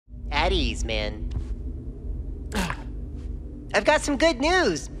at ease, man. I've got some good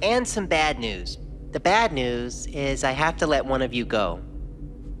news and some bad news. The bad news is I have to let one of you go.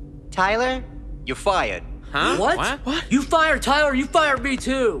 Tyler, you're fired. Huh? What? You fired Tyler, you fired me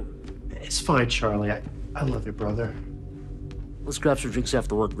too. It's fine, Charlie. I love you, brother. Let's grab some drinks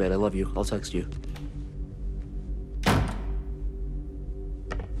after work, man. I love you. I'll text you.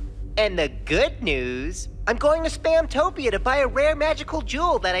 And the good news, I'm going to Spamtopia to buy a rare magical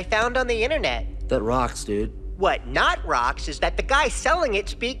jewel that I found on the internet. That rocks, dude. What not rocks is that the guy selling it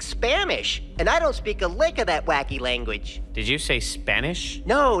speaks Spanish, and I don't speak a lick of that wacky language. Did you say Spanish?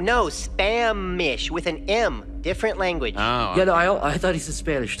 No, Spamish with an M. Different language. Oh. Yeah, no, I thought he said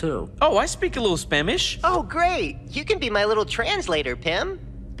Spanish too. Oh, I speak a little Spanish. Oh, great. You can be my little translator, Pim.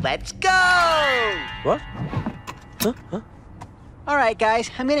 Let's go! What? Huh? All right,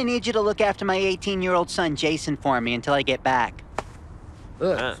 guys, I'm gonna need you to look after my 18-year-old son, Jason, for me until I get back.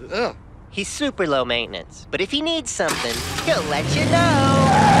 He's super low maintenance, but if he needs something, he'll let you know.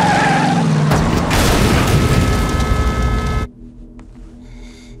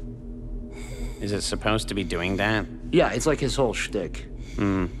 Is it supposed to be doing that? Yeah, it's like his whole shtick.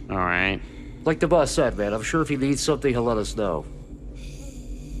 All right. Like the boss said, man, I'm sure if he needs something, he'll let us know.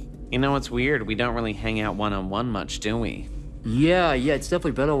 You know, it's weird. We don't really hang out one-on-one much, do we? Yeah, it's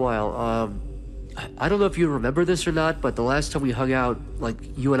definitely been a while. I don't know if you remember this or not, but the last time we hung out, like,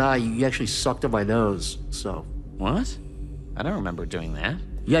 you and I, you actually sucked on my nose, so. What? I don't remember doing that.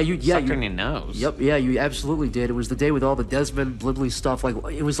 Sucked on your nose. Yep, yeah, you absolutely did. It was the day with all the Desmond Blimley stuff. Like,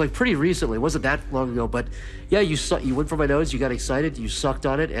 it was like pretty recently. It wasn't that long ago, but yeah, you went for my nose. You got excited. You sucked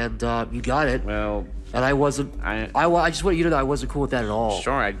on it, and you got it. Well, and I wasn't. I just want you to know I wasn't cool with that at all.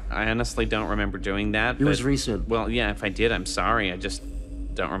 Sure, I honestly don't remember doing that. It was recent. Well, yeah, if I did, I'm sorry. I just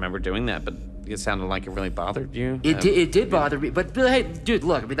don't remember doing that. But it sounded like it really bothered you. It did bother me. But hey, dude,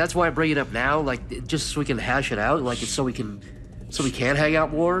 look. I mean, that's why I'm bringing it up now. Like, just so we can hash it out. Like, it's so we can hang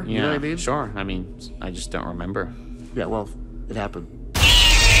out more. You know what I mean? Sure. I mean, I just don't remember. Yeah. Well, it happened.